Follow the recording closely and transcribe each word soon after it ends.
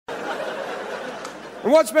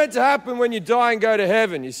And what's meant to happen when you die and go to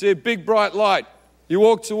heaven? You see a big bright light. You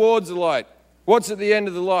walk towards the light. What's at the end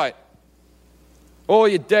of the light? All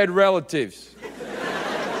your dead relatives.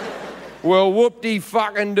 Well,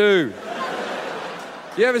 whoop-de-fucking-do.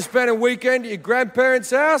 You ever spend a weekend at your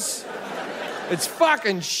grandparents' house? It's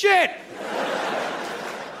fucking shit.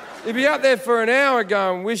 You'd be up there for an hour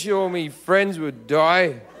going, wish all me friends would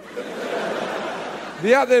die.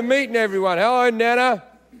 Be up there meeting everyone. Hello, Nana.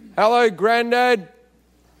 Hello, Grandad.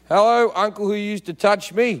 Hello, Uncle who used to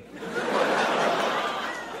touch me.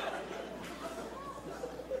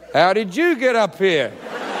 How did you get up here?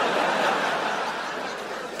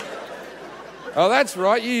 Oh, that's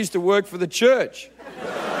right, you used to work for the church.